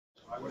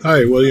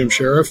Hi, William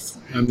Sheriff.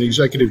 I'm the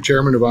executive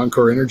chairman of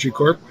Encore Energy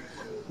Corp.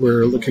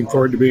 We're looking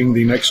forward to being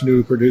the next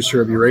new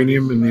producer of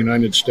uranium in the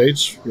United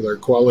States with our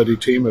quality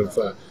team of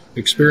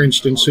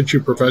experienced in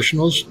situ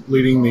professionals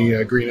leading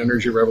the green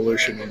energy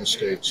revolution in the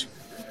States.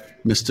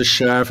 Mr.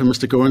 Sheriff and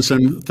Mr.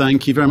 Goranson,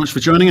 thank you very much for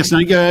joining us.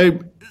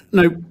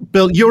 Now,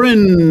 Bill, you're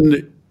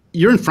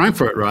in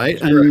Frankfurt, right?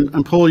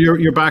 And Paul,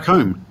 you're back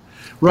home,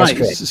 right?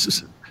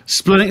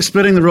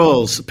 Splitting the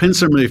roles,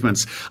 pincer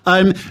movements.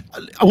 I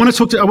want to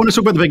talk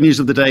about the big news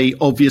of the day,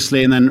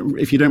 obviously, and then,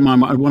 if you don't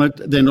mind, I want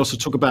to then also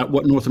talk about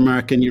what North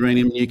American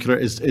uranium nuclear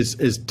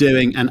is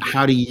doing, and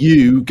how do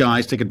you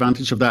guys take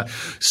advantage of that.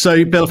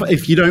 So, Bill,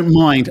 if you don't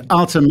mind,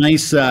 Alta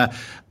Mesa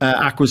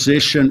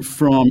acquisition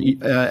from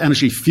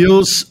Energy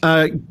Fuels.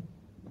 Why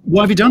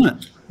have you done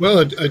it? Well,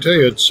 I tell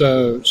you, it's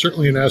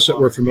certainly an asset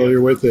we're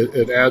familiar with.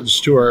 It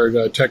adds to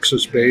our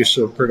Texas base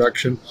of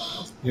production.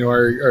 You know,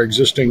 our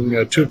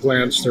existing two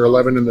plants, there are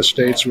 11 in the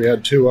States. We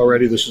had two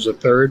already. This is a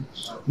third.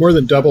 More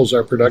than doubles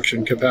our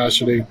production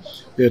capacity.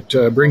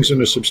 It brings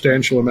in a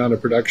substantial amount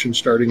of production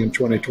starting in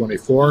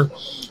 2024.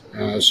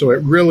 So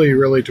it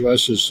really to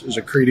us is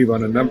accretive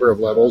on a number of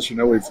levels. You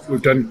know,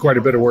 we've done quite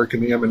a bit of work in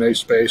the M&A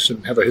space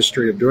and have a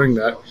history of doing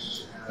that.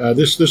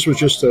 This was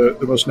just the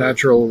most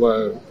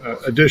natural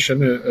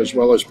addition, as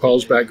well as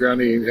Paul's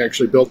background. He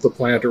actually built the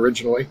plant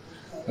originally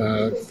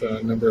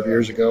a number of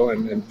years ago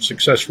and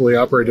successfully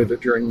operated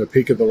it during the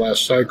peak of the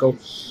last cycle.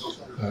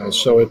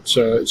 So it's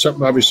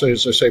something, obviously,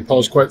 as I say,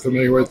 Paul's quite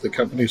familiar with, the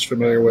company's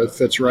familiar with,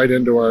 fits right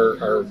into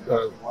our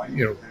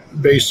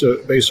base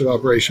of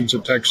operations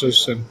in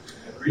Texas. And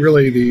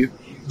really the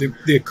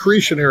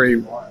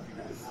accretionary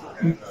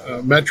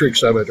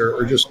metrics of it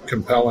are just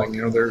compelling.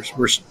 You know,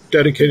 we're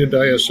dedicated to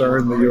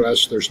ISR in the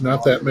U.S. There's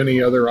not that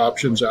many other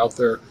options out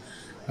there.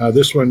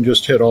 This one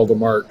just hit all the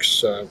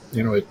marks.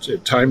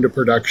 It's time to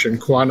production,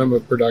 quantum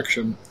of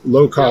production,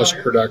 low cost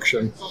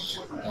production,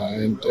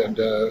 and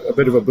a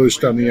bit of a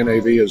boost on the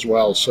NAV as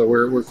well. So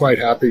we're quite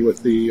happy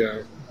with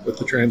the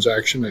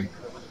transaction, and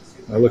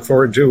I look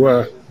forward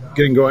to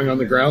getting going on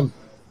the ground.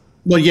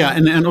 Well, yeah,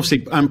 and obviously,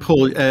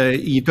 Paul,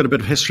 you've got a bit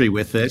of history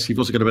with this. You've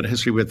also got a bit of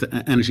history with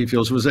Energy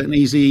Fuels. Was it an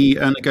easy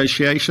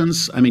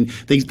negotiations? I mean,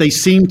 they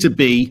seem to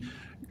be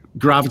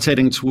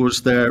gravitating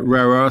towards the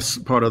rare earths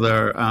part of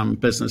their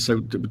business. So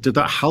did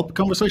that help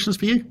conversations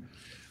for you?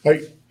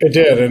 It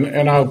did,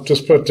 and I'll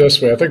just put it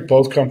this way. I think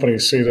both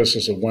companies see this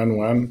as a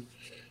win-win.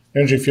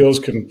 Energy Fuels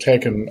can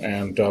take and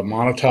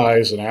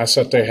monetize an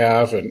asset they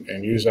have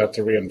and use that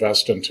to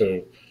reinvest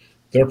into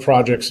their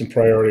projects and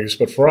priorities.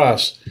 But for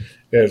us,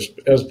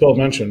 as Bill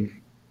mentioned,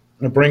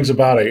 it brings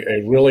about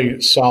a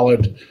really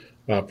solid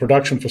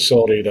production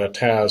facility that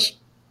has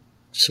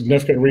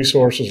significant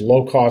resources,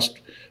 low-cost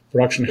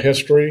production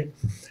history,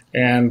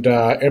 and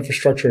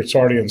infrastructure that's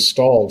already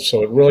installed.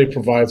 So it really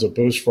provides a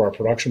boost for our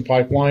production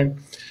pipeline.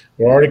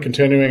 We're already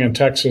continuing in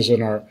Texas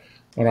on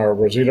our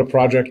Rosita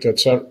project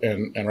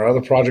and our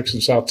other projects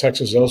in South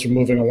Texas. Those are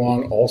moving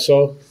along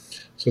also.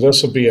 So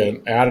this will be an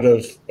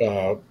additive,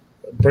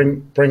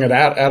 bring an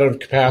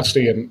additive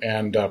capacity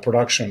and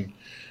production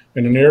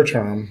in the near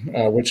term,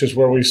 which is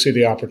where we see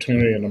the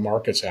opportunity in the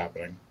markets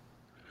happening.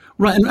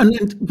 Right,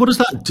 and what does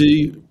that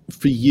do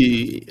for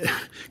you?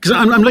 Because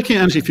I'm looking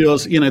at Energy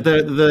Fuels. You know,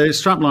 the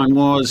strapline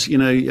was,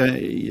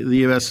 the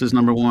U.S. is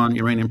number one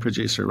uranium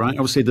producer, right?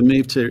 Obviously, the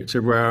move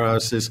to rare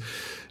earths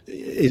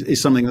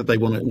is something that they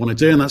want to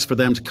do, and that's for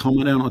them to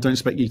comment on. I don't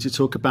expect you to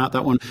talk about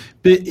that one.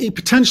 But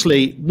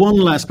potentially one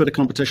less bit of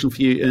competition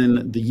for you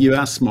in the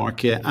US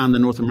market and the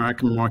North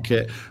American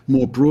market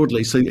more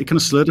broadly. So it kind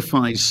of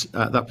solidifies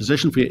that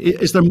position for you.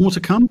 Is there more to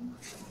come?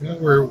 Yeah,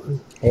 we're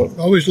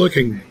always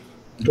looking.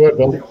 Go ahead,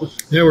 Bill.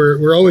 Yeah,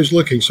 we're always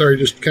looking. Sorry,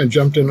 just kind of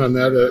jumped in on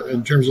that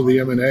in terms of the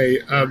M&A.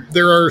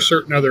 There are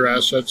certain other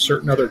assets,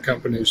 certain other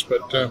companies,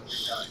 but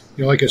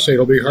like I say,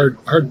 it'll be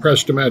hard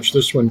pressed to match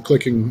this one.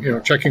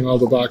 Checking all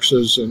the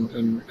boxes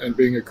and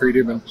being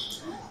accretive. And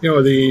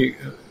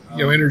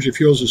Energy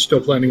Fuels is still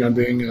planning on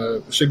being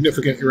a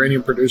significant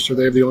uranium producer.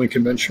 They have the only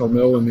conventional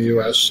mill in the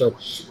U.S. So,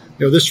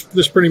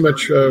 this pretty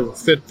much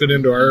fit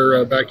into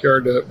our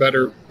backyard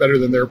better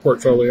than their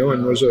portfolio,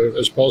 and was,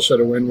 as Paul said,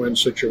 a win-win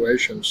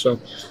situation.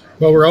 So,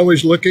 while we're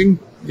always looking,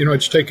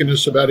 it's taken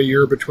us about a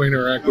year between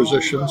our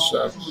acquisitions.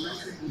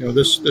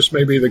 This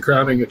may be the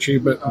crowning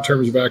achievement in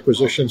terms of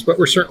acquisitions, but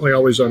we're certainly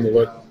always on the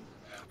look.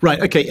 Right.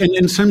 Okay. And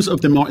in terms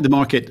of the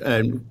market,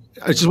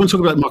 I just want to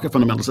talk about market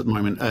fundamentals at the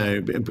moment,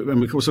 and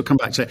we can also come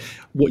back to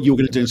what you're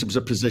going to do in terms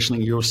of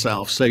positioning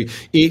yourself. So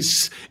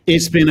it's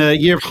been a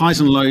year of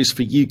highs and lows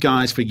for you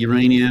guys, for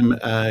uranium,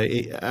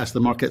 as the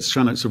market's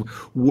trying to sort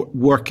of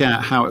work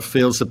out how it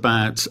feels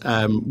about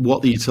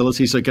what the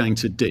utilities are going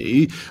to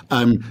do.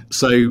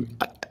 So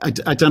I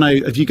don't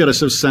know, have you got a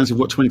sort of sense of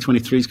what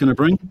 2023 is going to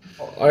bring?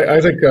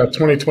 I think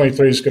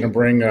 2023 is going to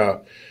bring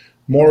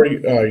more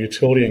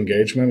utility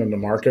engagement in the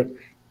market.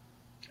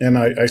 And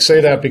I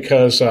say that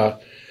because,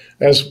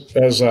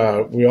 as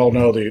we all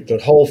know, the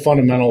whole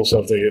fundamentals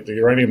of the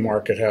uranium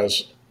market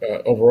has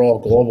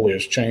overall globally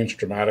has changed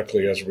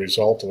dramatically as a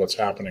result of what's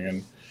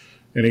happening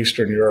in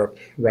Eastern Europe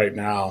right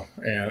now,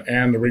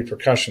 and the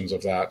repercussions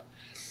of that.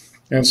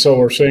 And so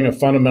we're seeing a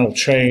fundamental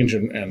change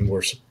and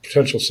we're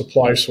potential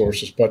supply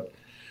sources. But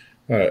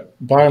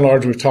by and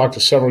large, I've talked to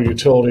several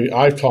utilities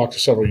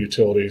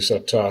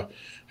that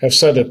have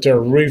said that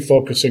they're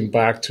refocusing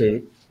back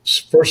to,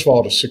 first of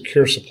all, to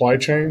secure supply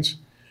chains,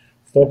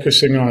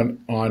 focusing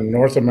on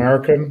North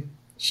American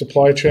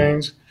supply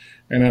chains.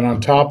 And then on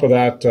top of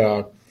that,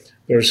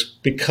 there's,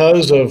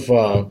 because of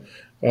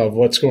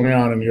what's going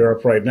on in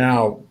Europe right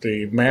now,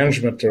 the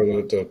management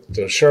or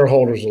the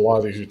shareholders of a lot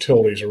of these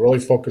utilities are really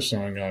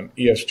focusing on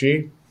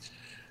ESG,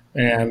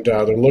 and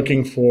they're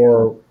looking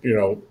for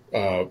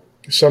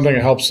something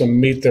that helps them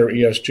meet their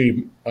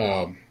ESG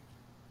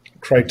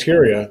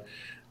criteria,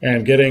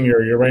 and getting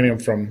your uranium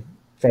from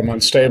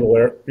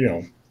unstable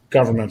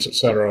governments, et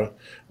cetera,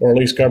 or at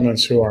least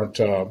governments who aren't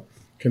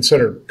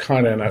considered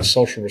kind of in that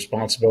social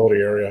responsibility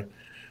area.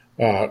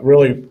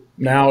 Really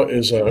now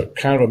is a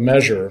kind of a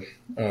measure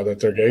that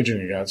they're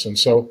gauging against. And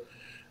so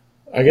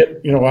I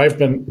get,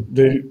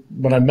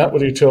 when I met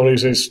with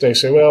utilities, they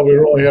say, well, we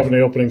really have any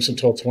openings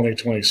until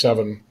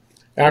 2027.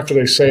 After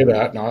they say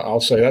that, and I'll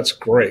say, that's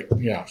great.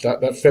 Yeah,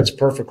 that fits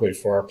perfectly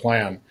for our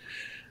plan.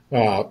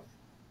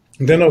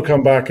 Then they'll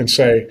come back and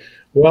say,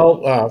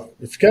 well,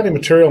 if you got any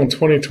material in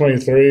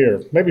 2023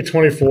 or maybe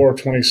 24,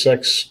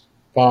 26,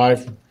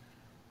 5,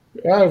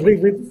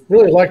 we'd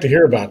really like to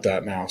hear about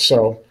that now.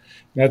 So,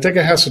 and I think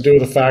it has to do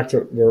with the fact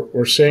that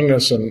we're seeing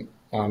this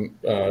on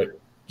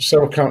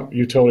several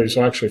utilities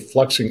are actually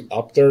flexing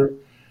up their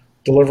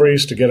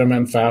deliveries to get them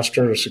in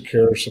faster to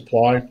secure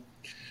supply.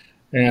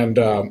 And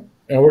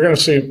we're going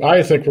to see,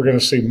 I think we're going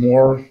to see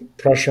more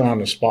pressure on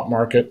the spot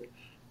market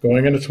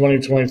going into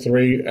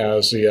 2023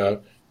 as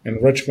the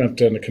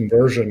enrichment and the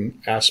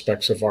conversion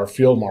aspects of our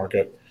field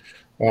market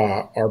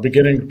are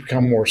beginning to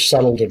become more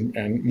settled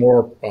and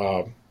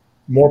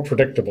more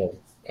predictable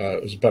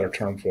is a better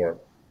term for it.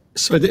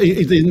 So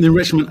the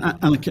enrichment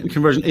and the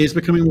conversion is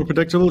becoming more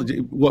predictable.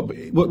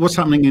 What's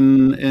happening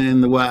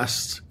in the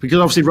West? Because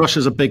obviously Russia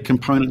is a big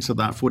component of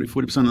that,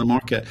 40% of the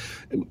market.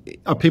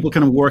 Are people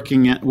kind of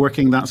working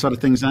that side of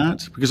things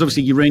out? Because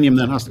obviously uranium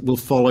then will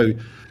follow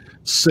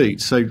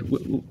suit. So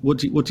what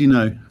do you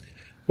know?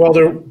 Well,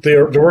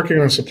 they're working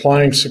on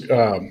supplying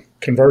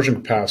conversion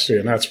capacity,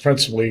 and that's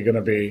principally going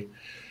to be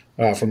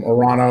from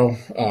Orano,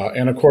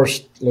 and of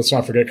course, let's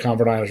not forget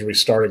ConverDyn is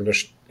restarting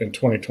this in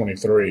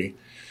 2023.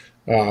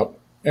 And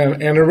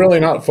they're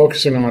really not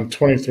focusing on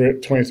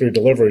 23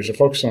 deliveries. They're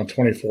focusing on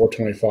 24,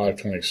 25,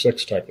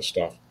 26 type of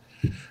stuff.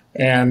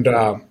 And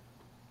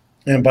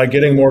by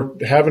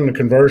having the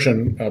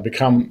conversion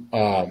become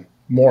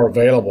more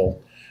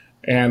available,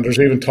 and there's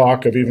even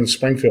talk of even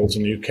Springfields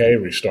in the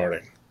UK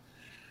restarting,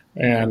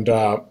 and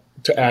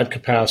to add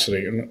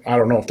capacity. And I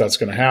don't know if that's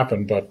going to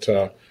happen, but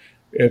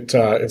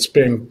it's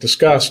being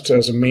discussed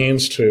as a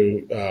means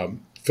to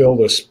fill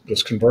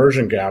this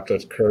conversion gap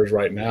that occurs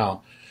right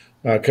now.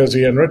 Because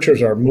the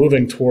enrichers are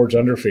moving towards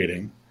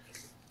underfeeding.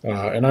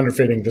 And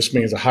underfeeding just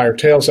means a higher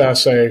tails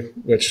assay,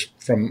 which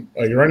from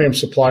a uranium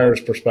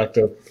supplier's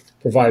perspective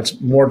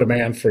provides more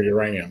demand for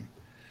uranium.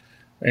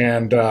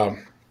 And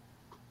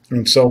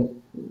so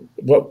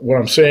what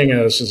I'm seeing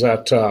is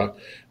that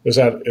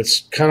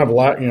it's kind of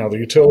the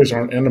utilities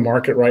aren't in the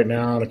market right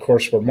now. And of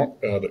course,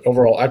 the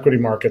overall equity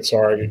markets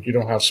are, you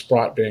don't have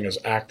Sprott being as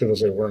active as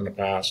they were in the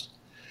past.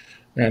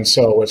 And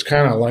so it's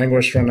kind of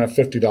languished around that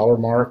 $50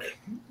 mark.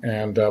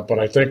 And but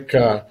I think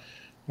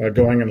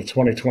going into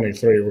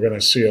 2023, we're going to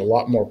see a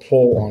lot more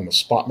pull on the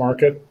spot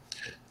market,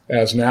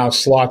 as now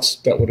slots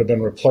that would have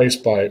been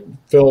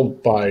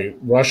filled by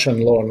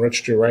Russian low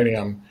enriched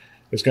uranium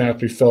is going to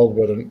have to be filled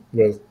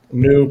with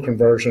new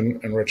conversion,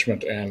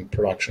 enrichment, and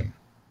production.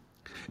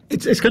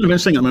 It's kind of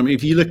interesting at the moment.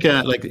 If you look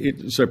at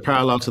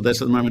parallel to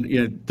this at the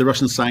moment, the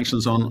Russian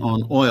sanctions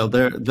on oil,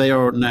 they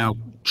are now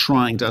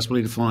trying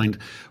desperately to find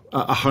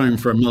a home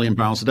for 1 million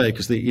barrels a day,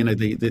 because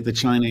the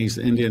Chinese,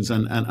 the Indians,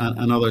 and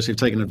others who've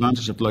taken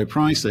advantage of low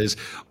prices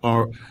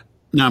are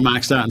now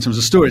maxed out in terms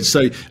of storage.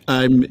 So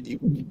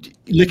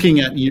looking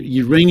at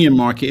uranium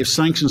market, if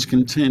sanctions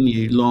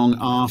continue long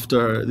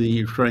after the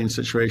Ukraine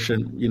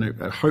situation,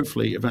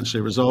 hopefully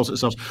eventually resolves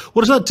itself,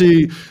 what does that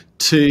do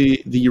to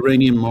the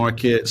uranium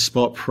market,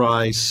 spot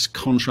price,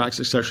 contracts,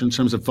 etc., in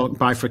terms of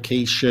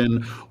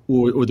bifurcation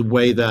or the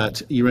way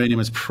that uranium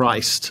is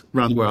priced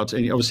around the world?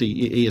 And obviously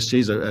ESG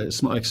is a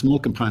small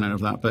component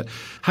of that, but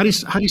how do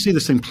you see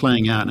this thing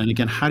playing out? And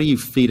again, how do you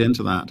feed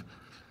into that?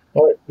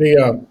 Well,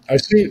 I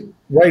see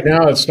right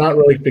now it's not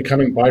really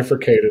becoming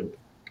bifurcated.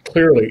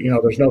 Clearly,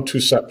 there's no two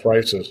set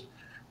prices,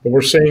 but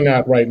we're seeing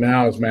that right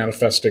now is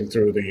manifesting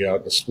through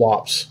the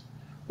swaps,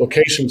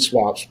 location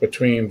swaps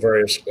between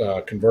various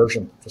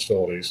conversion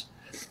facilities,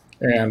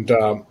 and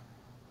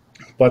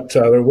but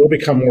there will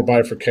become more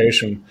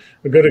bifurcation.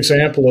 A good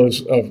example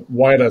of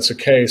why that's the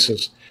case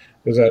is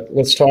that,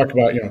 let's talk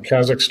about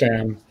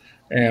Kazakhstan,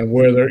 and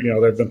where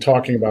they've been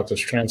talking about this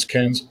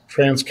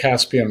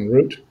Trans-Caspian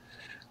route.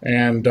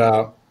 And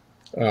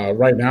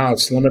right now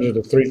it's limited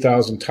to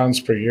 3,000 tons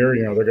per year.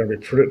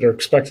 They're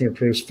expecting to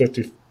produce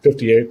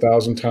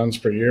 58,000 tons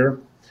per year.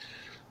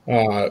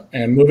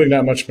 and moving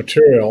that much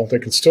material. They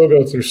can still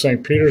go through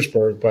St.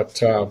 Petersburg,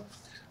 but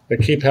they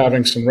keep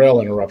having some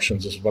rail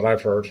interruptions, is what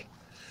I've heard.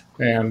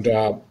 And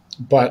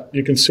but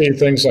you can see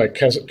things like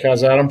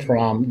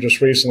Kazatomprom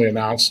just recently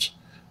announced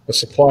a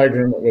supply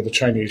agreement with the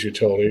Chinese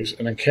utilities,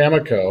 and then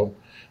Cameco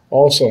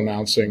also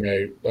announcing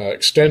a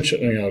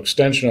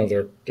extension of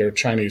their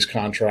Chinese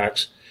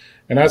contracts.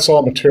 And that's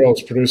all material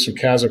that's produced in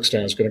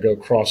Kazakhstan is going to go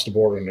across the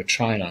border into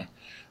China,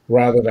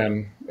 rather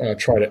than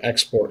try to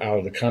export out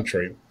of the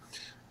country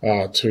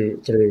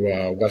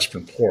through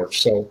Western ports.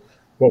 So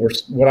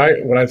what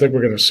I think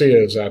we're going to see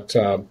is that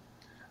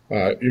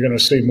you're going to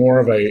see more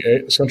of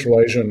a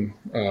Central Asian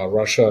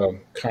Russia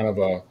kind of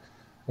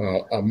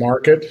a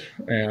market,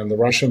 and the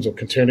Russians will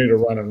continue to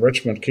run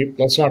enrichment.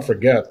 Let's not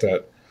forget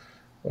that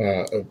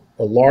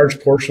a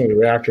large portion of the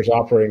reactors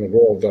operating in the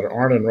world that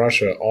aren't in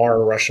Russia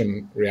are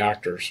Russian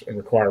reactors and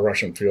require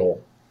Russian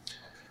fuel.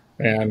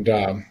 And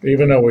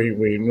even though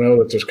we know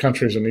that there's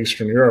countries in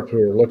Eastern Europe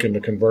who are looking to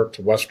convert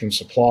to Western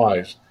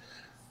supplies,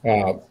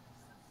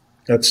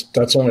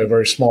 that's only a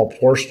very small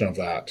portion of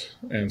that.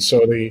 And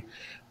so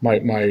my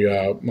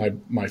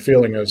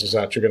feeling is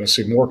that you're going to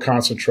see more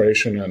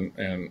concentration,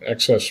 and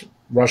excess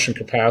Russian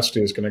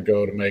capacity is going to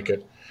go to make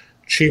it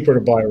cheaper to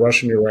buy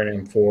Russian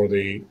uranium for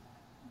the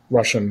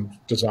Russian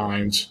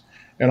designs,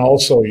 and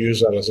also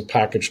use that as a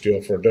package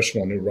deal for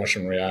additional new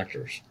Russian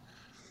reactors.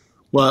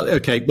 Well,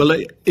 okay. Well,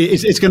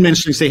 it's going to be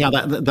interesting to see how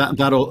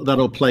that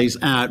all plays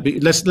out.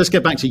 But let's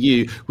get back to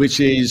you, which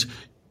is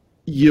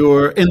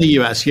you're in the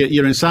U.S.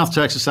 You're in South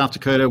Texas, South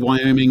Dakota,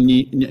 Wyoming,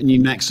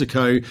 New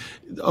Mexico.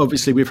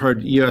 Obviously, we've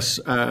heard U.S.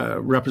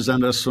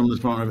 representatives from the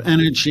Department of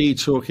Energy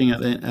talking at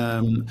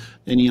the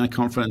NEI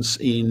conference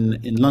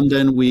in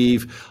London.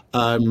 We've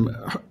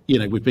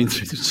been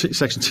through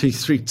Section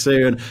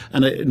 232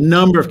 and a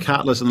number of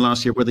catalysts in the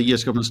last year where the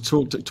U.S. government's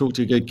talked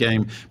a good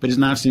game, but it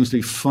now seems to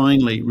be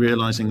finally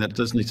realizing that it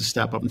does need to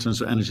step up in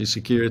terms of energy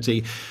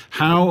security.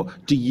 How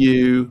do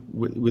you,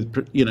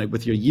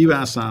 with your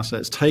U.S.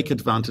 assets, take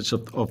advantage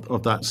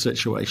of that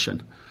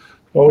situation?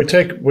 Well,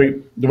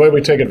 the way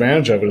we take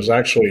advantage of it is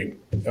actually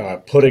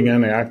putting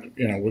in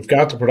we've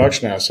got the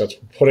production assets,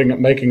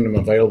 making them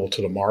available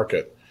to the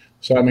market.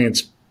 So that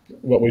means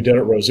what we did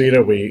at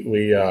Rosita,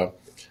 we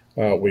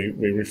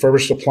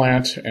refurbished the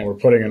plant, and we're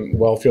putting in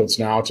well fields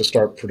now to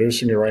start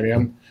producing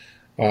uranium.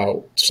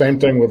 Same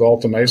thing with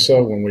Alta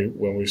Mesa.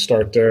 When we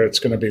start there, it's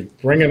going to be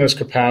bringing this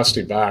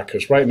capacity back,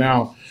 because right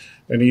now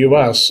in the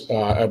U.S.,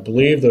 I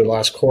believe the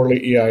last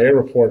quarterly EIA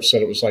report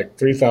said it was like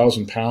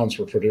 3,000 pounds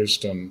were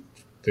produced in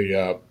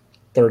the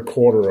third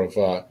quarter of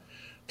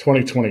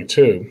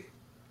 2022,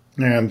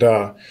 and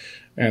that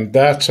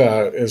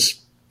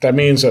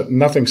means that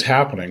nothing's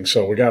happening.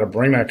 So we got to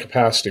bring that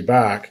capacity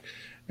back,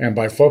 and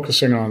by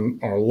focusing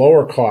on our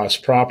lower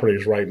cost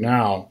properties right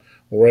now,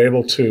 we're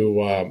able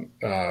to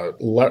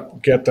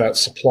get that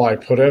supply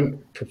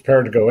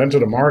prepared to go into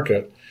the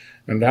market,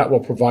 and that will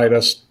provide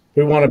us.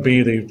 We want to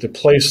be the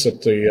place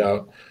that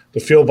the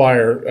fuel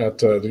buyer at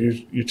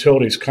the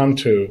utilities come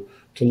to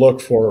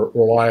look for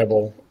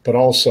reliable, but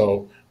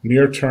also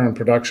near-term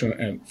production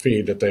and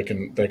feed that they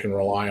can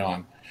rely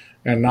on,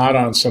 and not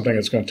on something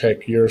that's going to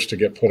take years to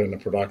get put into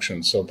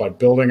production. So by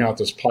building out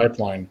this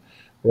pipeline,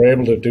 we're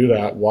able to do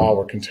that while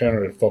we're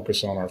continuing to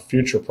focus on our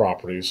future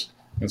properties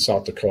in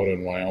South Dakota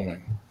and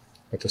Wyoming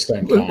at the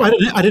same time. I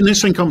had an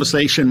interesting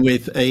conversation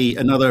with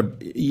another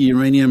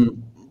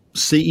uranium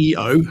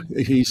CEO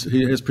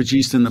who has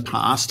produced in the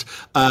past.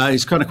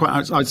 He's kind of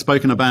quite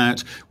outspoken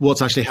about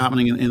what's actually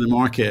happening in the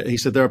market. He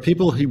said there are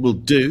people who will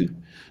do,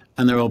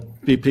 and there will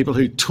be people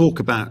who talk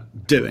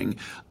about doing,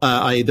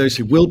 i.e. those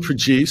who will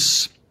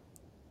produce,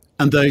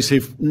 and those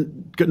who've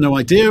got no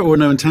idea or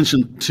no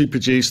intention to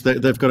produce.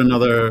 They've got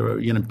another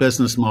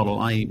business model,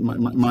 i.e.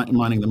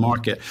 mining the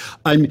market.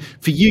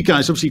 For you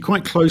guys, obviously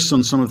quite close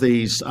on some of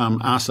these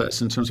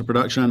assets in terms of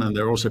production, and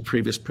they're also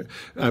previous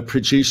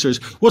producers.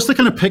 What's the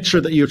kind of picture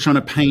that you're trying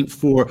to paint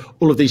for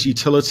all of these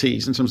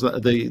utilities in terms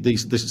of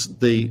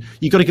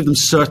you've got to give them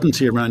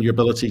certainty around your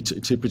ability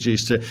to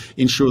produce, to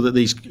ensure that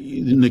these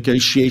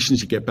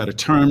negotiations, you get better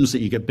terms,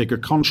 that you get bigger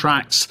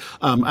contracts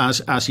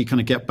as you kind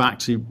of get back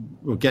to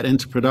or get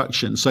into production.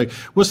 So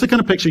what's the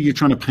kind of picture you're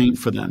trying to paint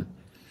for them?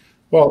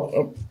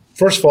 Well,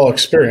 first of all,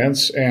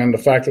 experience and the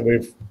fact that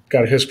we've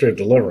got a history of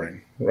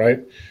delivering, right?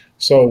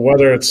 So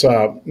whether it's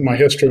my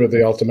history with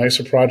the Alta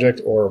Mesa project,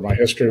 or my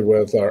history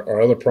with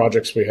our other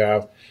projects we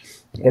have,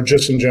 or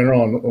just in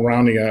general and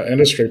around the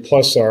industry,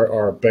 plus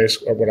our base,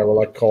 or what I would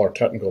like to call our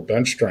technical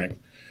bench strength,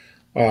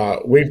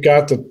 we've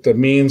got the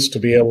means to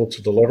be able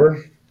to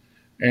deliver,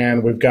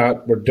 and we're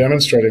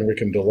demonstrating we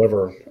can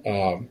deliver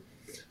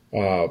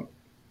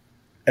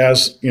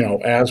as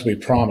we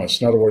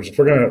promised. In other words, that's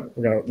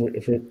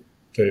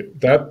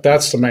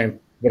the main.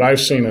 What I've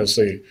seen is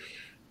the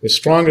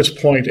strongest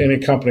point any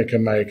company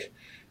can make.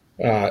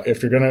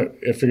 If you're gonna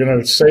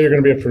say you're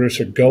gonna be a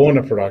producer, go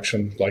into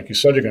production like you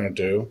said you're gonna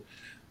do,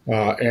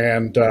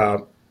 and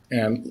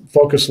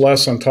focus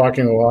less on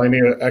talking. Well, I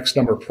need an X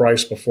number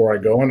price before I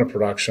go into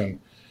production.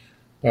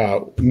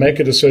 Make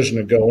a decision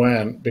to go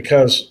in,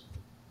 because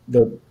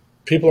the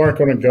people aren't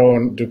going to go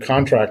and do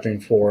contracting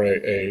for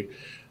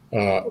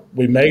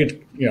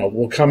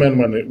we'll come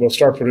in we'll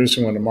start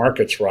producing when the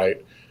market's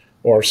right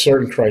or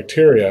certain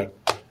criteria.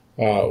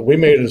 We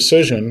made a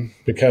decision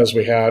because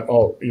we had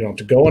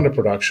to go into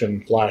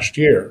production last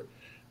year,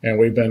 and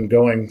we've been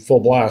going full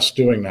blast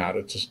doing that.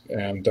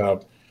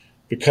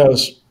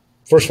 Because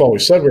first of all, we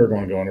said we were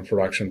going to go into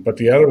production, but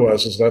the other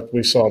is that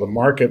we saw the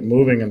market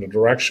moving in the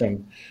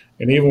direction,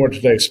 and even where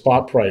today's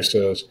spot price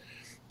is,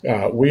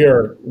 we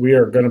are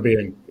going to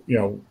be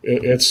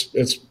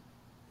it's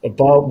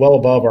well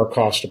above our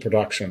cost of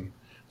production.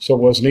 So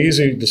it was an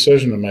easy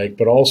decision to make,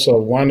 but also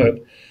one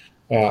that,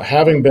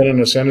 having been in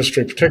this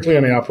industry, particularly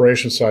on the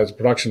operations side, the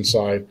production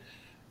side,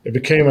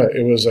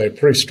 it was a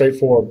pretty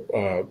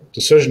straightforward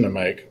decision to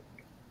make.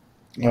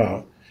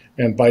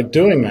 And by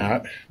doing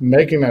that,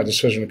 making that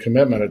decision and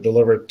commitment, it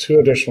delivered 2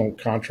 additional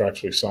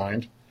contracts we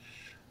signed,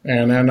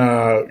 and then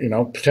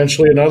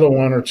potentially another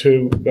 1 or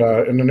 2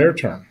 in the near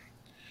term.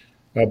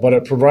 But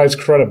it provides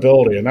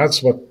credibility, and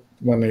that's what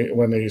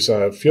when these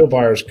field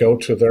buyers go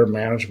to their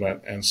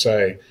management and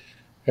say,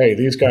 "Hey,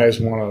 these guys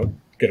want to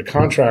get a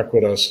contract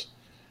with us."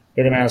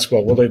 They're going to ask,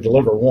 well, will they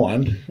deliver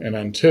 1? And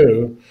then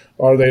 2,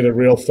 are they the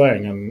real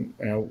thing?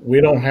 And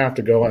we don't have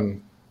to go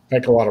and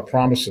make a lot of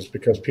promises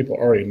because people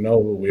already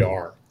know who we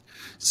are.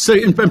 So,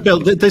 and Bill,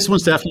 this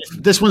one's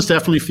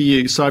definitely for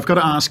you. So I've got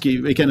to ask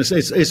you again.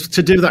 It's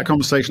to do with that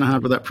conversation I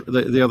had with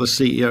the other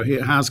CEO who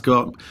has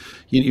got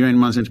uranium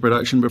mines into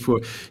production before.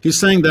 He's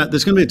saying that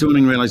there's going to be a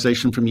dawning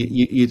realization from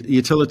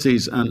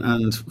utilities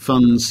and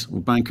funds,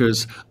 or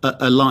bankers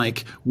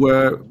alike,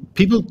 where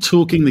people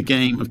talking the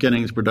game of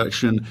getting into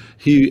production,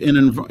 who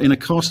in a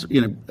cost,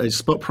 a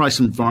spot price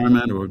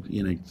environment, or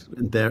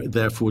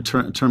therefore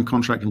term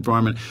contract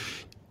environment,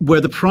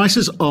 where the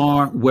prices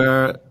are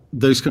where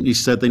those companies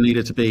said they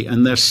needed to be,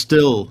 and they're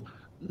still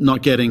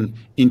not getting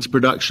into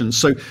production.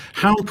 So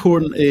how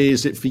important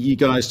is it for you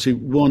guys to,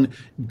 one,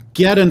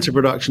 get into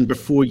production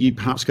before you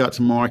perhaps go out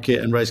to market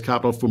and raise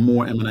capital for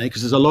more M&A?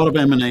 Because there's a lot of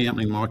M&A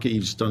happening in the market.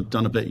 You've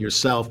done a bit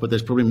yourself, but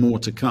there's probably more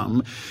to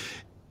come.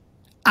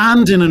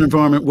 And in an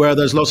environment where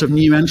there's lots of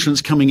new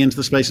entrants coming into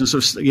the space and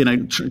sort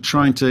of,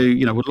 trying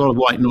to, with a lot of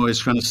white noise,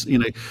 trying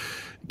to,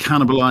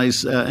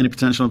 cannibalize any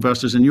potential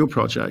investors in your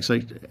project.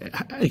 So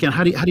again,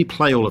 how do you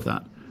play all of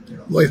that?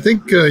 Well, I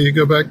think you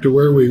go back to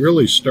where we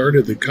really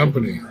started the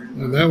company,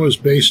 and that was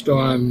based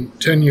on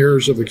 10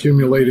 years of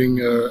accumulating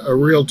a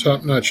real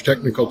top-notch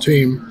technical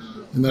team,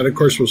 and that, of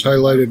course, was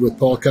highlighted with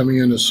Paul coming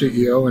in as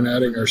CEO and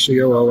adding our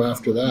COO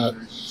after that.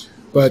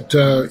 But,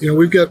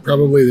 we've got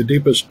probably the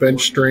deepest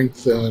bench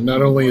strength,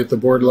 not only at the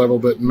board level,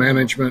 but in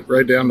management,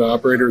 right down to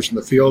operators in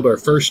the field. Our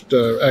first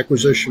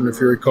acquisition, if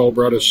you recall,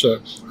 brought us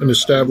an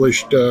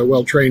established,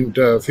 well-trained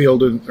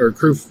field or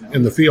crew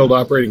in the field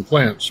operating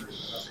plants.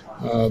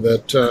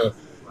 That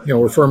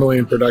we're firmly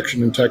in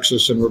production in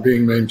Texas and we're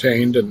being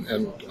maintained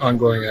and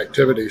ongoing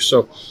activities.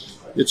 So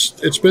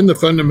it's been the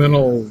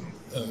fundamental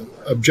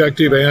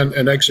objective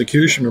and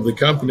execution of the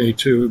company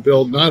to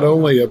build not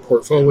only a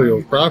portfolio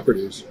of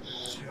properties,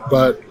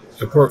 but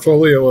a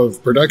portfolio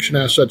of production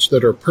assets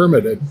that are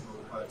permitted.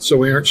 So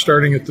we aren't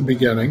starting at the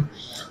beginning.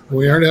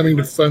 We aren't having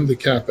to fund the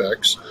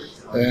CapEx,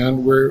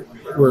 and we're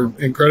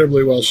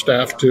incredibly well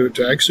staffed to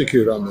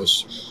execute on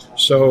this.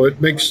 So it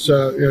makes,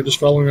 just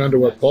following on to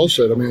what Paul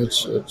said, I mean,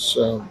 it's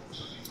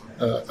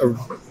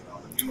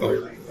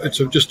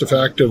just a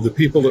fact of the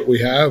people that we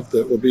have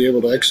that will be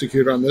able to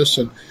execute on this.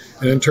 And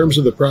in terms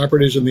of the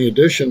properties and the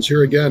additions,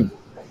 here again,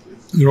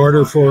 in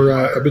order for,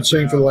 I've been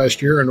saying for the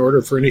last year, in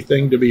order for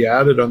anything to be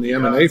added on the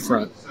M&A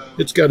front,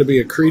 it's got to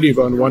be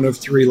accretive on one of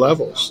 3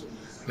 levels.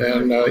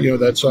 And,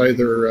 that's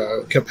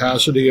either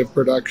capacity of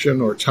production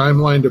or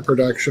timeline to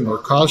production or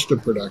cost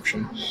of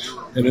production.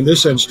 And in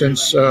this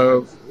instance,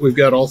 we've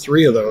got all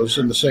 3 of those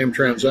in the same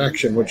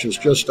transaction, which is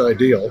just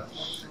ideal.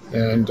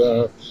 And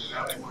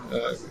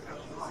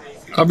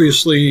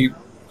obviously,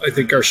 I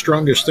think our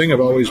strongest thing I've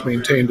always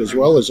maintained as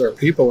well as our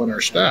people and our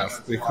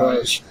staff,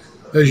 because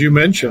as you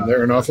mentioned, there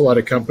are an awful lot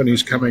of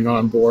companies coming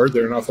on board.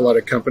 There are an awful lot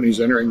of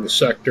companies entering the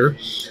sector.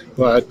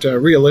 But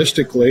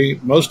realistically,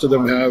 most of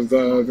them have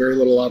very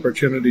little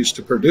opportunities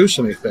to produce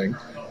anything.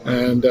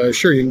 And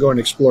sure, you can go and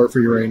explore for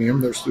uranium.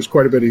 There's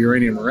quite a bit of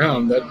uranium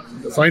around.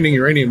 Finding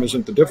uranium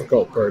isn't the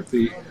difficult part.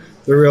 The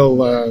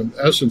real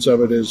essence of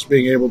it is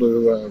being able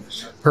to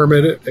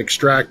permit it,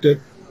 extract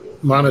it,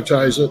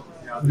 monetize it.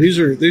 These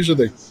are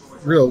the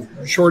real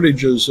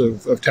shortages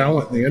of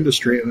talent in the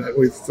industry, and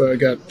we've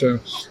got,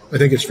 I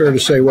think it's fair to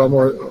say, well,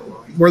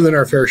 more than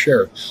our fair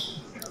share.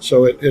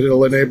 So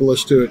it'll enable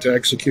us to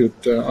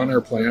execute on our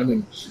plan,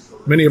 and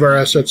many of our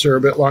assets are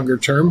a bit longer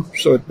term,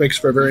 so it makes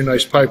for a very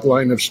nice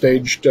pipeline of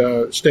staged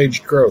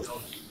growth.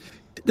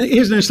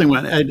 Here's an interesting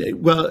one.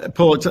 Well,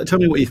 Paul, tell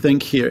me what you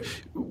think here.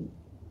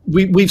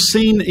 We've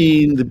seen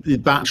in the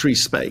battery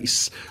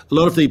space, a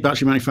lot of the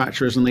battery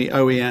manufacturers and the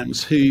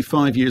OEMs who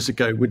 5 years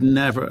ago would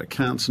never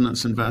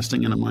countenance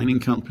investing in a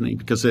mining company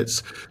because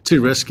it's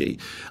too risky.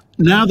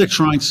 Now they're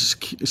trying to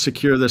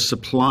secure their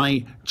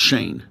supply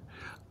chain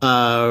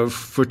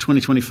for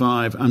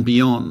 2025 and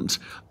beyond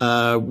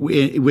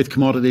with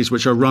commodities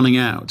which are running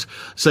out.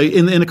 So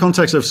in the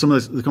context of some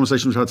of the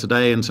conversations we've had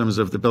today in terms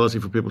of the ability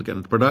for people to get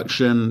into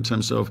production, in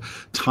terms of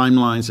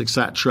timelines,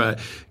 etc.,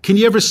 can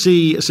you ever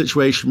see a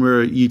situation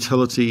where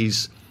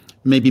utilities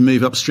maybe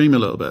move upstream a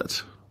little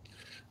bit?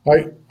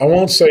 I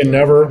won't say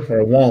never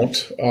or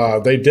won't.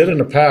 They did in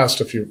the past.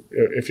 If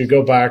you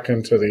go back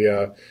into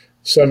the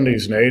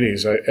 70s and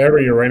 80s,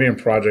 every uranium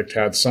project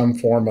had some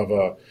form of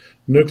a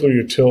nuclear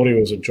utility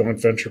was a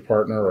joint venture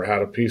partner or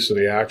had a piece of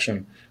the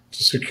action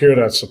to secure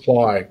that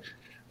supply.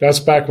 That's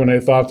back when they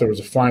thought there was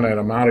a finite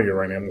amount of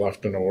uranium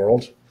left in the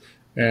world,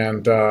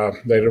 and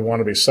they didn't want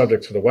to be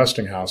subject to the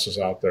Westinghouses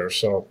out there.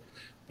 So,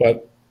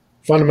 but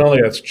fundamentally,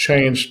 it's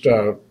changed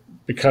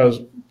because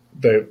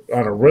on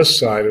a risk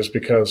side is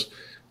because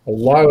a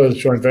lot of those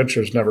joint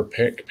ventures never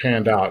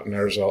panned out, and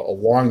there's a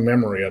long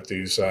memory at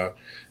these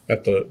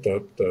at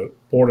the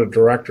board of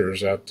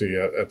directors at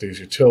these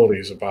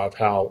utilities about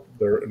how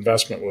their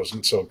investment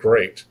wasn't so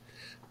great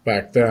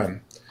back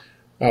then.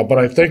 But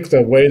I think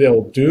the way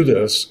they'll do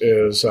this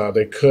is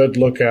they could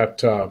look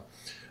at,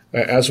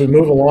 as we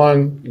move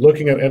along,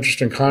 looking at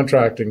interesting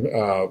contracting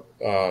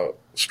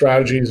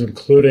strategies,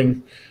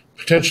 including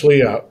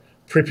potentially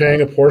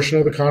prepaying a portion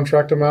of the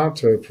contract amount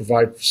to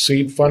provide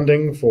seed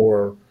funding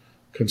for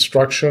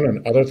construction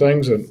and other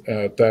things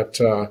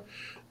that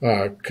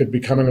could be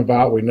coming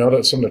about. We know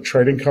that some of the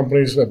trading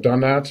companies have done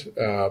that,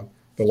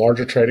 the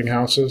larger trading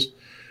houses.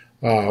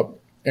 But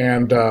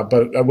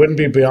it wouldn't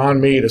be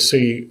beyond me to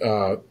see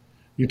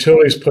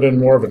utilities put in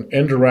more of an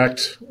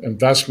indirect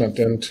investment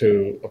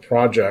into a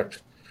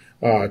project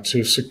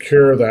to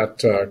secure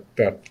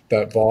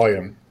that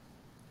volume.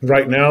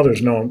 Right now,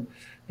 there's no,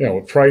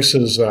 with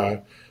prices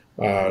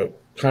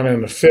kind of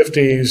in the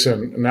 50s,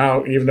 and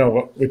now even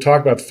though we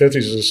talk about the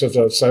 50s as if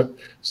that's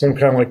some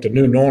kind of like the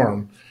new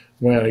norm,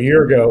 when a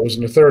year ago it was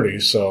in the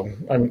 30s. So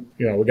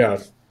we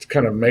got it's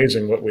kind of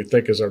amazing what we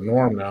think is our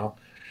norm now.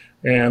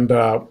 And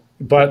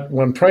but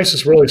when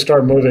prices really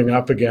start moving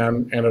up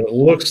again, and it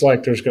looks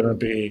like there's going to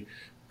be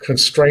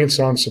constraints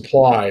on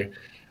supply,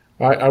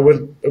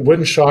 it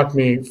wouldn't shock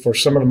me for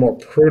some of the more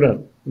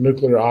prudent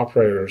nuclear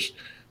operators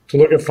to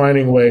look at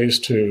finding ways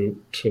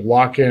to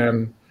lock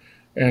in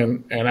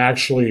and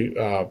actually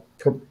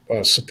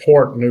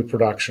support new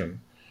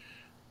production.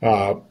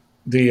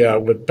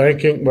 With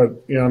banking,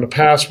 in the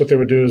past, what they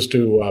would do is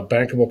do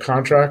bankable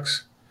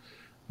contracts,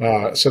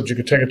 so that you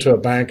could take it to a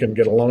bank and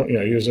get a loan,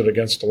 use it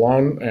against a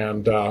loan.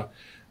 And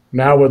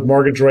now with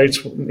mortgage rates,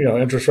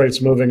 interest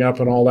rates moving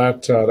up and all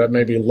that, that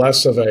may be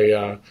less of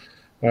an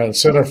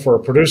incentive for a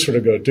producer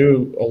to go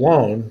do a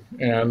loan,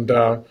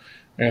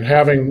 and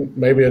having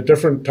maybe a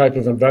different type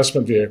of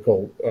investment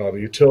vehicle. The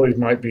utility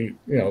might be,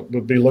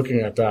 would be looking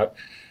at that.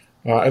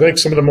 I think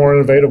some of the more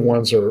innovative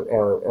ones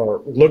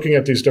are looking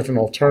at these different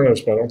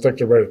alternatives, but I don't think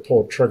they're ready to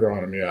pull a trigger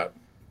on them yet.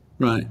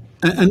 Right.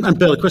 And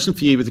Bill, a question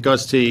for you with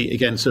regards to,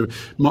 again, so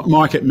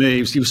market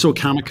moves. You saw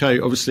Cameco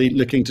obviously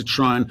looking to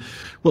try and,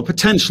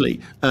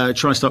 potentially try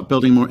and start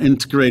building more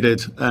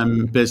integrated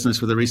business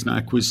with a recent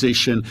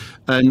acquisition.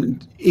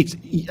 And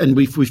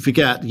we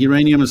forget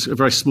uranium is a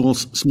very small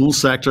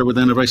sector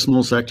within a very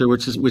small sector,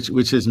 which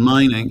is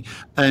mining.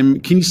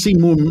 Can you see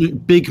more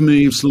big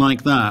moves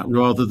like that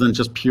rather than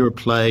just pure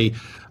play,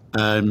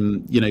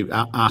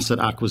 asset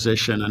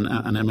acquisition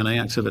and M&A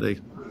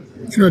activity?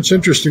 It's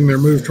interesting. Their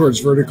move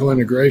towards vertical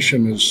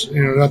integration is,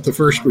 not the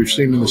first we've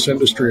seen in this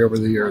industry over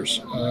the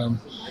years.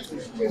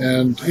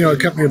 And a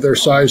company of their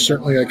size,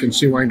 certainly I can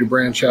see wanting to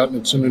branch out. And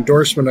it's an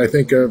endorsement, I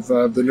think, of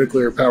the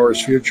nuclear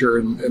power's future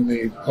in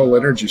the whole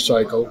energy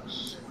cycle,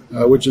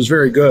 which is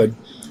very good.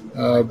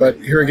 But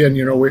here again,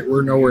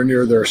 we're nowhere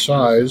near their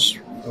size.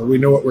 We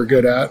know what we're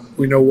good at.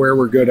 We know where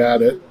we're good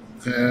at it.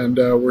 And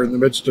we're in the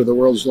midst of the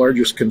world's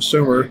largest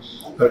consumer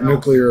of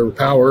nuclear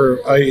power,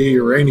 i.e.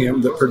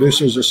 uranium, that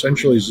produces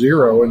essentially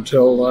zero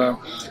until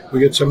we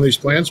get some of these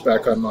plants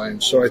back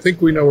online. So I think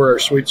we know where our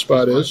sweet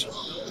spot is.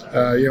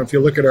 If you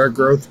look at our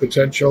growth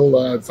potential,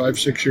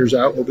 5-6 years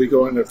out, we'll be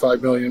going at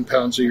 5 million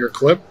pounds a year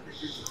clip.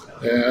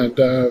 And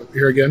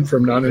here again,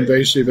 from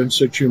non-invasive in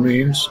situ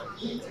means,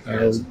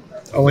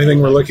 only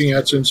thing we're looking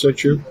at is in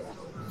situ.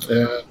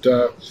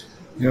 And,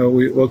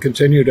 we'll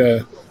continue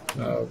to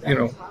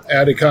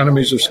add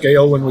economies of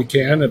scale when we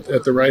can at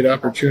the right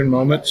opportune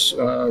moments.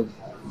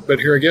 But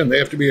here again, they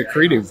have to be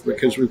accretive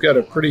because we've got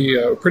a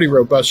pretty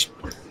robust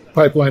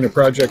pipeline of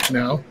projects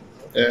now,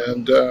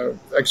 and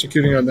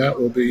executing on that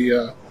will be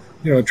a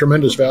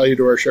tremendous value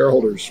to our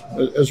shareholders,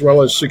 as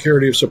well as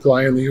security of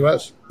supply in the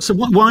U.S. So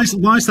why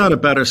is that a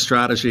better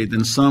strategy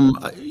than some?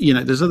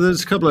 There's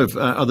a couple of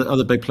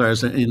other big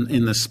players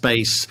in the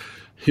space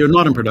who are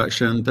not in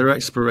production. They're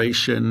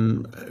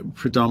exploration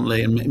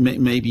predominantly,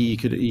 and maybe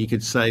you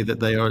could say that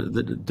they are at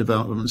the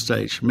development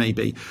stage,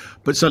 maybe,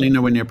 but certainly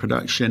nowhere near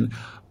production.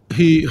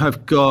 Who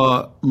have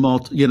got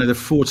they're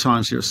 4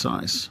 times your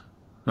size,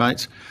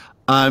 right?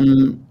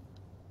 And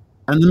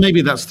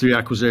maybe that's through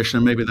acquisition,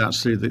 and maybe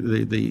that's through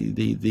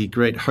the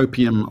great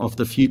hopium of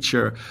the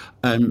future.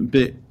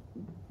 But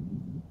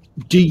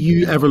Do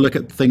you ever look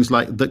at things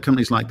like that,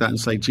 companies like that, and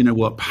say, do you know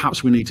what,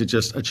 perhaps we need to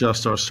just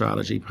adjust our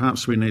strategy,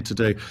 perhaps we need to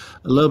do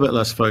a little bit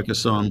less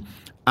focus on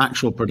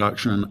actual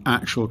production,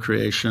 actual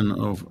creation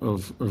of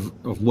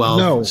wealth,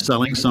 No,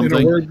 selling something?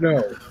 in a word,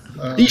 no.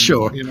 Are you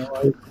sure?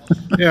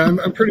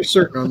 I'm pretty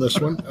certain on this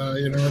one.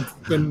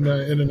 I've been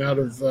in and out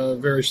of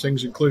various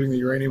things, including the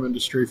uranium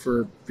industry,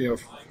 for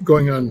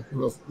going on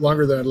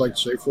longer than I'd like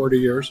to say, 40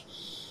 years.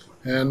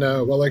 And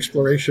while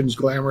exploration's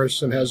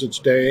glamorous and has its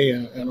day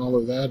and all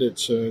of that,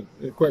 it's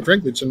quite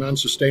frankly, it's a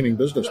non-sustaining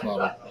business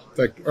model. In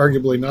fact,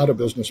 arguably not a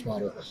business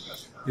model.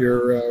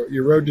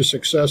 Your road to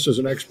success as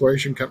an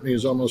exploration company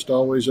is almost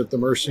always at the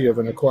mercy of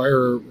an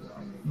acquirer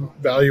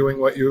valuing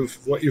what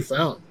you've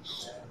found,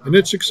 and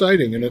it's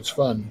exciting and it's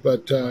fun.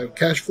 But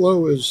cash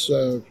flow is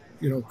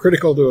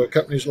critical to a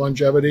company's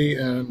longevity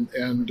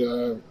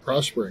and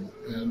prospering,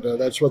 and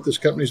that's what this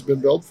company's been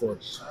built for.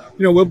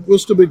 We'll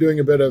still be doing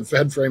a bit of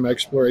headframe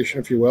exploration,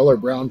 if you will, or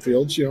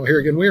brownfields. Here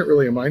again, we aren't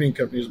really a mining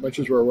company as much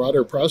as we're a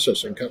water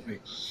processing company.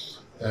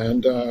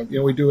 And,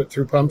 we do it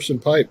through pumps and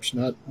pipes,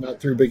 not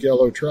through big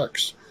yellow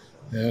trucks.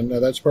 And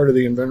that's part of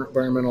the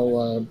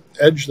environmental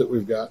edge that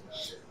we've got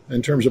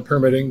in terms of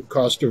permitting,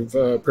 cost of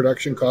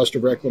production, cost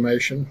of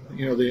reclamation,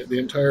 the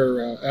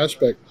entire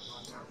aspect.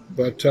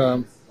 But,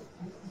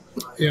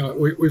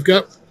 we've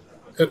got,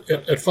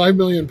 at 5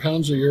 million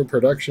pounds a year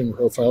production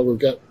profile, we've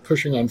got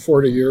pushing on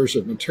 40 years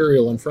of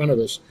material in front of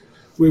us.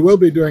 We will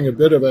be doing a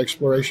bit of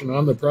exploration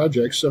on the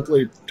project.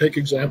 Simply take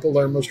example,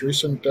 our most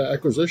recent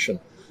acquisition.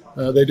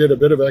 They did a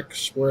bit of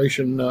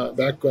exploration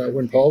back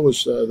when Paul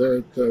was there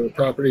at the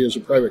property as a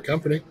private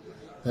company,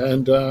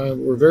 and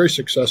were very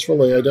successful.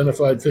 They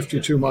identified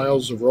 52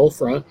 miles of roll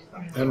front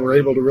and were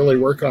able to really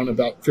work on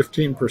about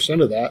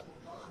 15% of that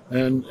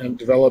and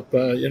develop,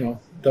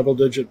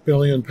 double-digit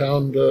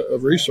billion-pound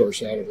of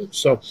resource out of it.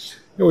 So,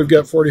 we've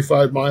got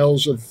 45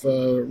 miles of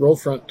roll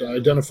front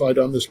identified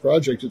on this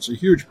project. It's a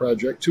huge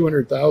project,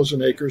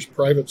 200,000 acres,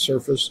 private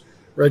surface,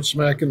 right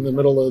smack in the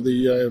middle of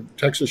the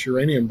Texas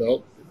uranium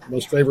belt.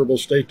 Most favorable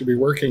state to be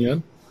working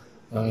in,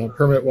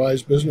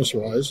 permit-wise,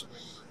 business-wise,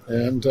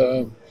 and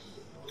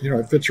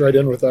it fits right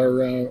in with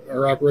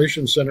our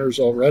operations centers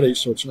already.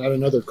 So it's not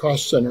another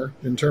cost center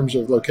in terms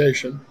of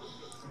location.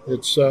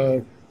 It's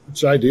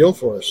ideal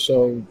for us.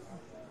 So,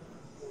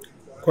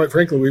 quite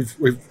frankly,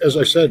 we've as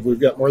I said, we've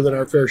got more than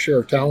our fair share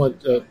of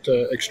talent at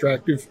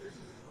extractive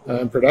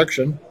and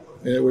production.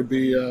 It would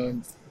be,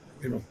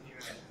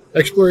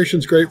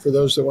 exploration's great for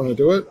those that want to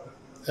do it.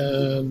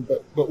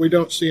 But we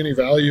don't see any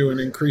value in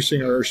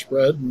increasing our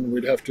spread, and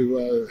we'd have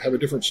to have a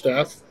different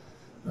staff.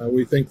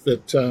 We think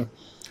that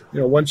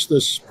once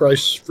this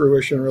price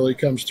fruition really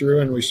comes through,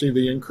 and we see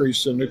the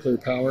increase in nuclear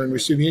power, and we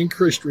see the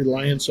increased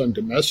reliance on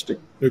domestic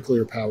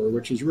nuclear power,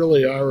 which is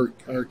really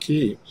our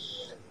key,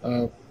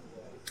 I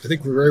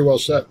think we're very well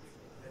set.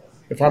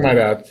 If I might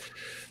add,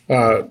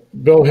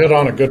 Bill hit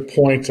on a good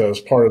point as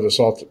part of this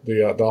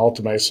the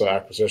Alta Mesa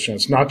acquisition.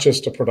 It's not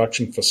just a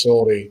production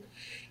facility.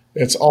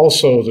 It's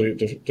also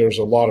there's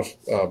a lot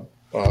of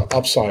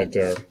upside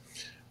there.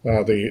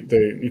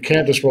 You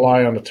can't just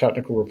rely on the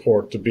technical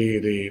report to be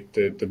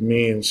the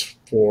means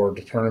for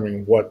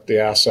determining what the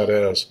asset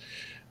is.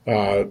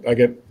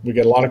 We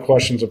get a lot of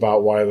questions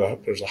about why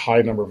there's a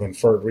high number of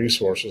inferred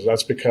resources.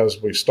 That's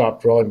because we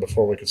stopped drilling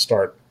before we could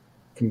start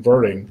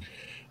converting,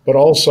 but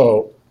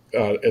also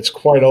it's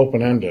quite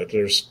open-ended.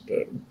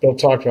 Bill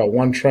talked about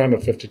one trend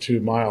of 52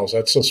 miles.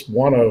 That's just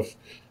one of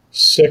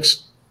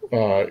 6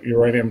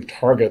 uranium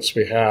targets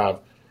we have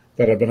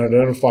that have been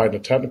identified in the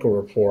technical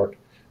report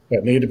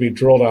that need to be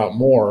drilled out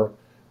more.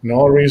 And the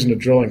only reason the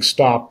drilling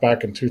stopped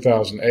back in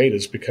 2008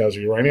 is because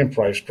the uranium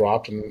price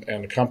dropped, and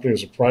the company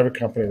was a private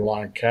company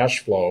relying on cash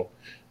flow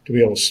to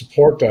be able to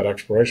support that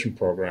exploration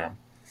program.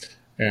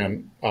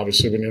 And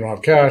obviously, when you don't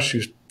have cash,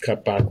 you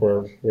cut back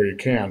where you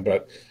can.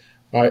 But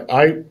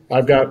I've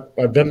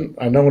been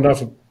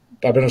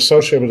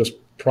associated with this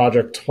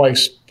project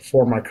twice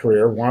before my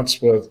career.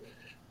 Once with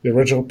the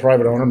original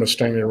private owner,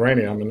 Mustang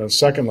Uranium, and then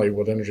secondly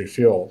with Energy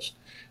Fuels.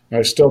 And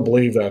I still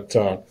believe that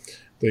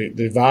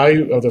the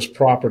value of this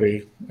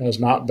property has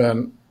not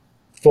been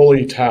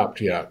fully tapped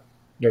yet.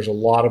 There's a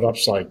lot of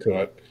upside to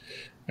it.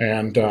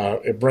 And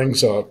it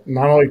brings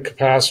not only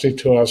capacity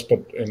to us,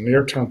 but in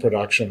near-term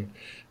production.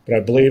 But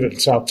I believe in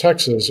South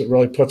Texas, it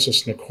really puts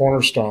us in the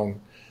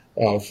cornerstone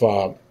of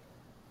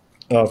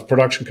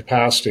production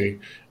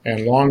capacity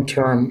and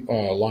long-term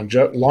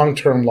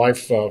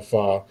life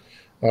of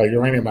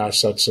uranium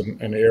assets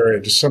in the area,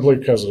 just simply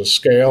because of the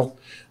scale,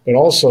 but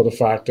also the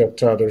fact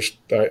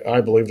that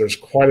I believe there's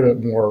quite a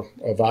bit more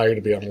value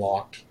to be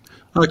unlocked.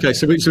 Okay,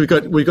 so we've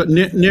got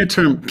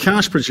near-term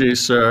cash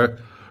producer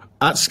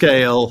at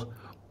scale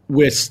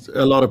with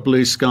a lot of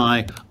blue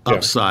sky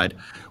upside. Yeah.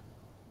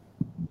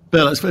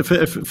 Bill,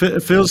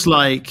 it feels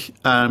like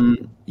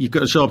you've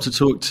got a job to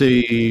talk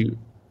to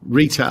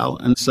retail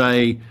and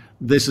say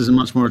this is a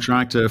much more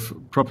attractive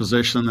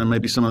proposition than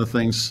maybe some of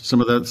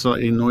the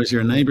slightly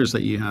noisier neighbors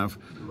that you have.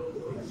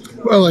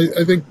 Well,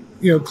 I think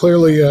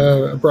clearly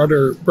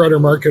broader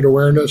market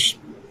awareness,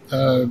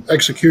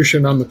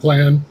 execution on the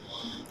plan,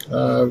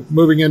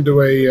 Moving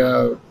into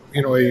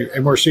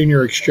a more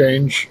senior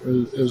exchange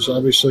is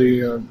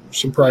obviously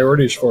some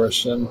priorities for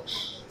us. And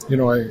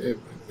I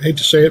hate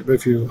to say it, but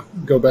if you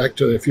go back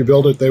to if you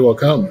build it, they will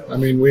come. I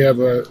mean, we have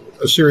a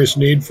serious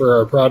need for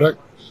our product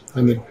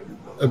and the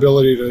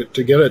ability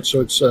to get it.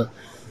 So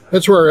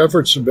that's where our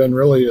efforts have been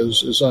really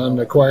is on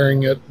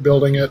acquiring it,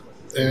 building it,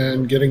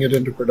 and getting it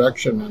into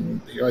production.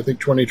 And I think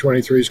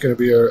 2023 is going to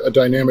be a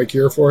dynamic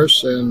year for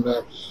us, and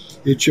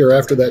each year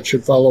after that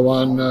should follow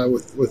on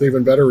with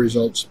even better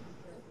results.